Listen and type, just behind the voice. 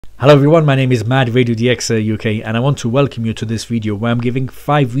Hello everyone, my name is Mad Radio DX UK and I want to welcome you to this video where I'm giving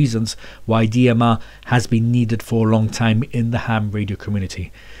 5 reasons why DMR has been needed for a long time in the ham radio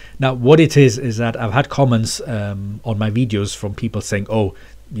community. Now what it is that I've had comments on my videos from people saying,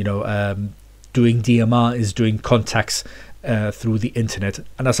 doing DMR is doing contacts through the internet,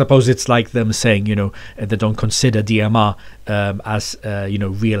 and I suppose it's like them saying, they don't consider DMR as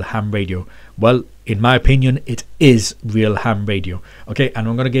real ham radio. Well, in my opinion, it is real ham radio. Okay, and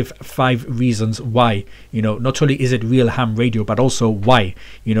I'm going to give 5 reasons why, not only is it real ham radio, but also why,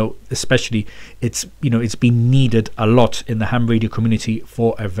 especially it's been needed a lot in the ham radio community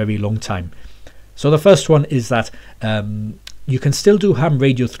for a very long time. So the first one is that you can still do ham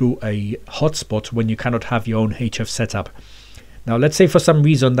radio through a hotspot when you cannot have your own HF setup. Now, let's say for some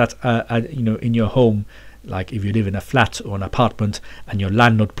reason that in your home, like if you live in a flat or an apartment and your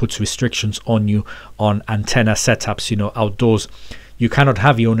landlord puts restrictions on you on antenna setups, outdoors, you cannot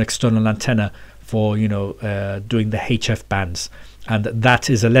have your own external antenna for doing the HF bands. And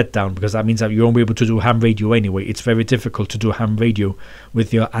that is a letdown, because that means that you won't be able to do ham radio anyway. It's very difficult to do ham radio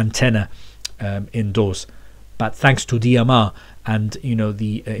with your antenna indoors. But thanks to DMR and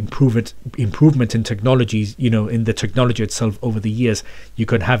the improvement in technologies, in the technology itself over the years, you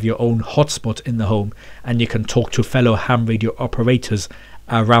can have your own hotspot in the home and you can talk to fellow ham radio operators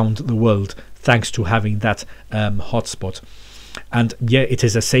around the world thanks to having that hotspot. And yeah, it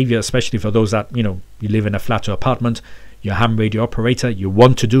is a savior, especially for those that you live in a flat or apartment, you're a ham radio operator, you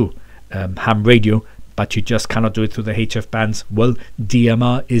want to do ham radio, but you just cannot do it through the HF bands. Well,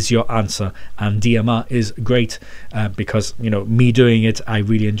 DMR is your answer, and DMR is great because me doing it, I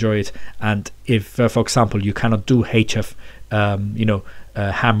really enjoy it. And if for example you cannot do HF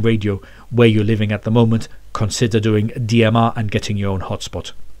ham radio where you're living at the moment, consider doing DMR and getting your own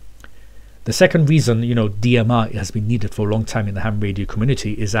hotspot. The second reason DMR has been needed for a long time in the ham radio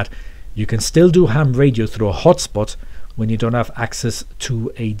community is that you can still do ham radio through a hotspot when you don't have access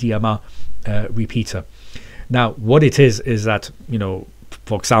to a DMR repeater. Now what it is that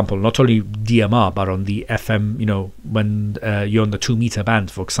for example, not only DMR but on the FM, when you're on the 2-meter band,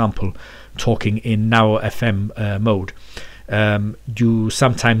 for example, talking in narrow FM mode, you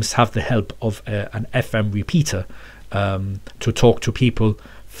sometimes have the help of an FM repeater to talk to people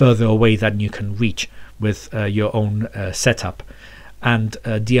further away than you can reach with your own setup. And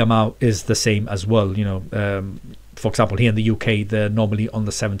DMR is the same as well. For example, here in the UK, they're normally on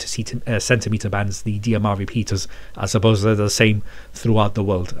the 70 centimeter bands, the DMR repeaters. I suppose they're the same throughout the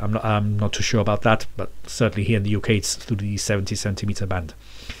world. I'm not too sure about that, but certainly here in the UK, it's through the 70 centimeter band.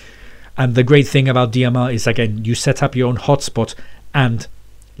 And the great thing about DMR is, again, you set up your own hotspot, and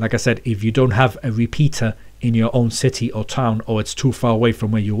like I said, if you don't have a repeater in your own city or town, or it's too far away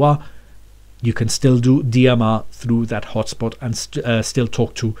from where you are, you can still do DMR through that hotspot and still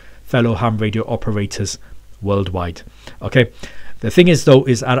talk to fellow ham radio operators worldwide. Okay, the thing is though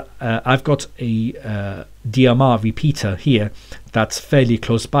is I've got a DMR repeater here that's fairly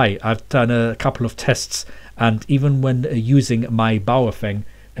close by. I've done a couple of tests, and even when using my Baofeng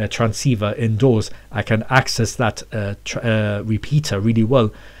transceiver indoors, I can access that repeater really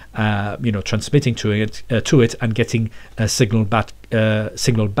well, transmitting to it and getting a signal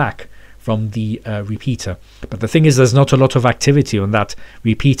back from the repeater. But the thing is, there's not a lot of activity on that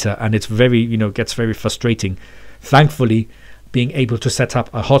repeater, and it's very gets very frustrating. Thankfully, being able to set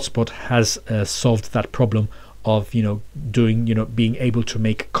up a hotspot has solved that problem of being able to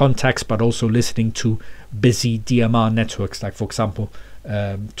make contacts, but also listening to busy DMR networks, like for example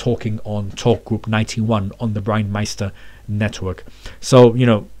talking on Talk Group 91 on the Breinmeister network. So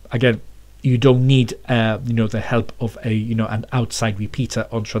again, you don't need the help of an outside repeater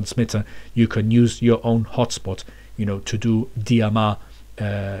on transmitter. You can use your own hotspot to do DMR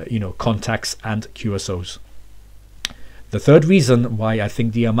contacts and QSOs. The third reason why I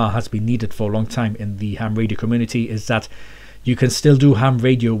think DMR has been needed for a long time in the ham radio community is that you can still do ham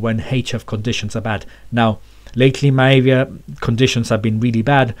radio when HF conditions are bad. Now lately in my area, conditions have been really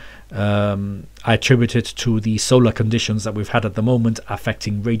bad. I attribute it to the solar conditions that we've had at the moment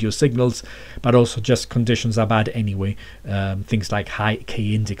affecting radio signals, but also just conditions are bad anyway. Things like high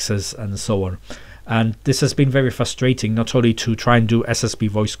K indexes and so on. And this has been very frustrating, not only to try and do SSB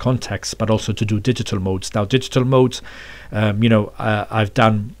voice contacts, but also to do digital modes. Now digital modes, I've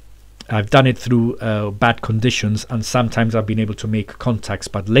done it through bad conditions, and sometimes I've been able to make contacts,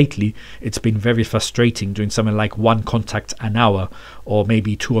 but lately it's been very frustrating doing something like 1 contact an hour, or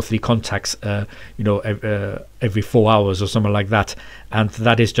maybe 2 or 3 contacts every 4 hours or something like that, and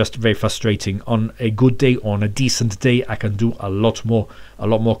that is just very frustrating. On a good day, or on a decent day, I can do a lot more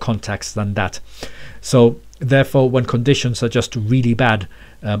contacts than that. So therefore, when conditions are just really bad,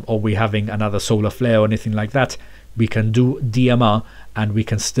 or we're having another solar flare or anything like that, we can do DMR, and we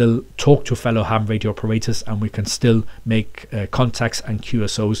can still talk to fellow ham radio operators, and we can still make contacts and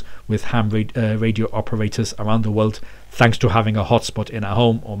QSOs with ham radio operators around the world, thanks to having a hotspot in our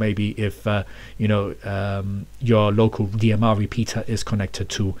home, or maybe if your local DMR repeater is connected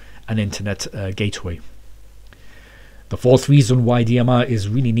to an internet gateway. The fourth reason why DMR is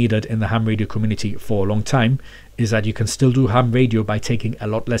really needed in the ham radio community for a long time is that you can still do ham radio by taking a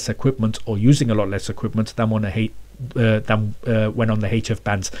lot less equipment, or using a lot less equipment than when on the HF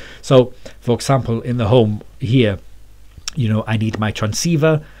bands. So, for example, in the home here, I need my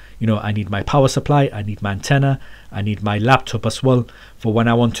transceiver, I need my power supply, I need my antenna, I need my laptop as well for when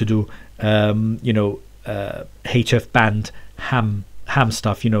I want to do, HF band ham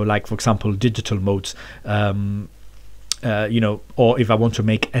stuff, like, for example, digital modes, or if I want to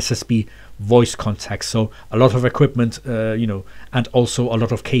make SSB voice contacts. So a lot of equipment, and also a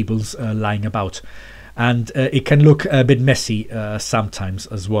lot of cables lying about. And it can look a bit messy sometimes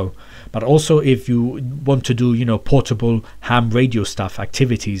as well. But also, if you want to do, portable ham radio stuff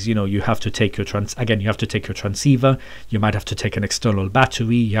activities, you have to take your you have to take your transceiver. You might have to take an external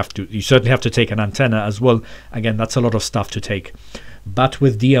battery. You certainly have to take an antenna as well. Again, that's a lot of stuff to take. But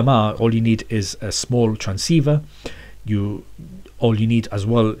with DMR, all you need is a small transceiver. All you need as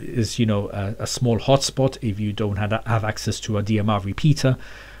well is a small hotspot if you don't have access to a DMR repeater,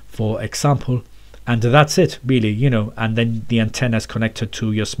 for example, and that's it really. And then the antenna is connected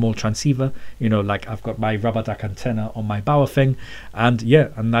to your small transceiver, like I've got my rubber duck antenna on my Bauer thing, and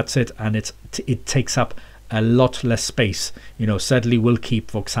that's it. And it takes up a lot less space. Certainly will keep,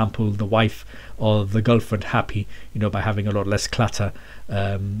 for example, the wife or the girlfriend happy, by having a lot less clutter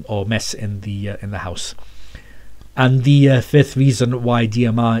or mess in the house. And the fifth reason why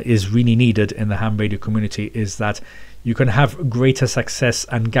DMR is really needed in the ham radio community is that you can have greater success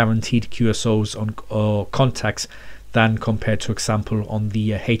and guaranteed QSOs or contacts than compared to example on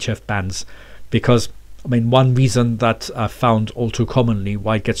the HF bands. Because one reason that I found all too commonly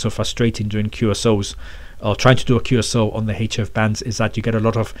why it gets so frustrating doing QSOs or trying to do a QSO on the HF bands is that you get a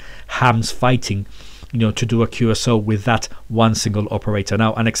lot of hams fighting to do a QSO with that one single operator.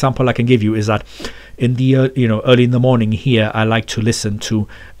 Now, an example I can give you is that in the early in the morning here, I like to listen to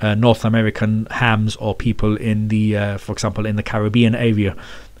North American hams or people in the, for example, in the Caribbean area,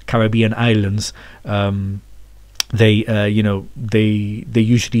 Caribbean islands. They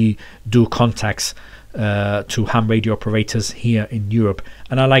usually do contacts to ham radio operators here in Europe,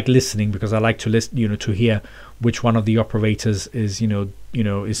 and I like listening because I like to listen, to hear which one of the operators is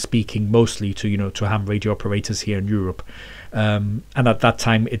is speaking mostly to ham radio operators here in Europe, and at that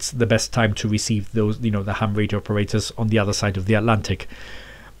time it's the best time to receive those the ham radio operators on the other side of the Atlantic.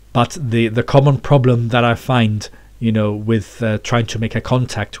 But the common problem that I find with trying to make a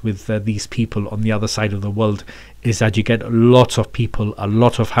contact with these people on the other side of the world is that you get lots of people, a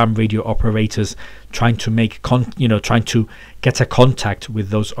lot of ham radio operators trying to make trying to get a contact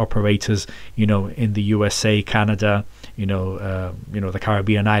with those operators in the USA, Canada, the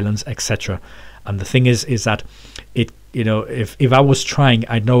Caribbean islands, etc. And the thing is that it if I was trying,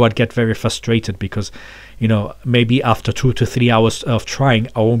 I know I'd get very frustrated because maybe after 2 to 3 hours of trying,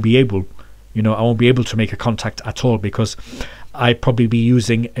 I won't be able to make a contact at all, because I'd probably be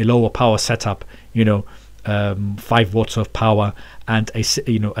using a lower power setup, 5 watts of power and a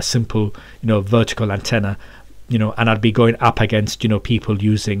simple vertical antenna, and I'd be going up against people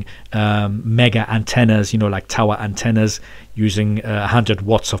using mega antennas, like tower antennas using 100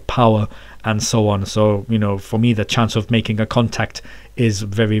 watts of power and so on. So for me, the chance of making a contact is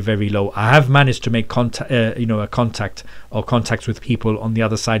very, very low. I have managed to make a contact or contacts with people on the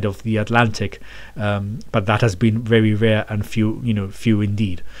other side of the Atlantic, but that has been very rare and few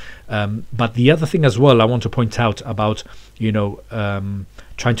indeed. But the other thing as well I want to point out about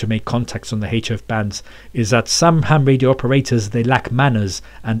trying to make contacts on the HF bands is that some ham radio operators, they lack manners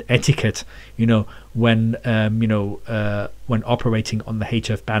and etiquette when operating on the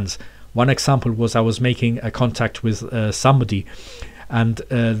HF bands. One example was I was making a contact with somebody, and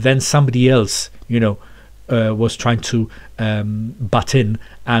then somebody else was trying to butt in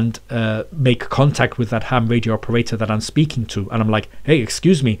and make contact with that ham radio operator that I'm speaking to, and I'm like, hey,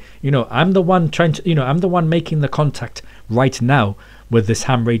 excuse me, I'm the one trying to, I'm the one making the contact right now with this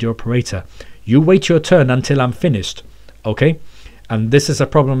ham radio operator. You wait your turn until I'm finished, okay? And this is a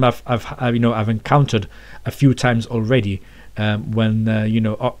problem I've encountered a few times already when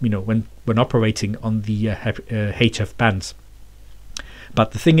operating on the HF bands.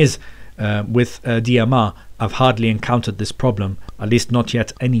 But the thing is, With DMR, I've hardly encountered this problem, at least not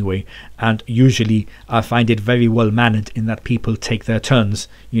yet anyway, and usually I find it very well mannered in that people take their turns,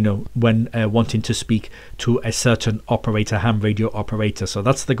 when wanting to speak to a certain operator, ham radio operator. So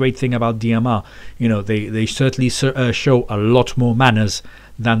that's the great thing about DMR. They certainly show a lot more manners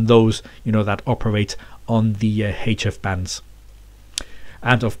than those that operate on the HF bands.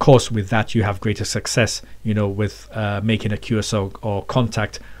 And of course, with that, you have greater success, with making a QSO or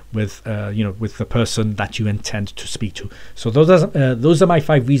contact with with the person that you intend to speak to. So those are my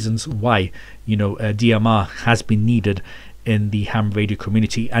 5 reasons why DMR has been needed in the ham radio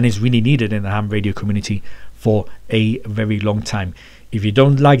community, and is really needed in the ham radio community for a very long time. If you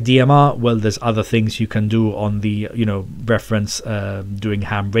don't like DMR, well, there's other things you can do on the reference doing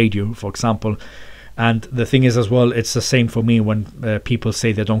ham radio, for example. And the thing is as well, it's the same for me when people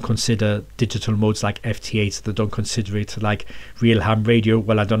say they don't consider digital modes like FT8, they don't consider it like real ham radio.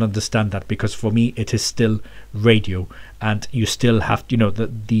 Well, I don't understand that, because for me it is still radio, and you still have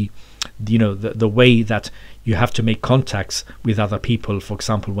the way that you have to make contacts with other people, for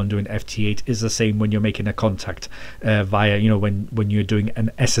example, when doing FT8, is the same when you're making a contact via when you're doing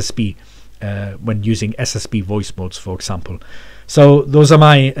an SSB, when using SSB voice modes, for example. So those are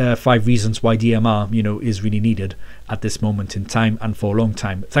my 5 reasons why DMR is really needed at this moment in time and for a long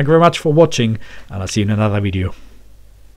time. Thank you very much for watching, and I'll see you in another video.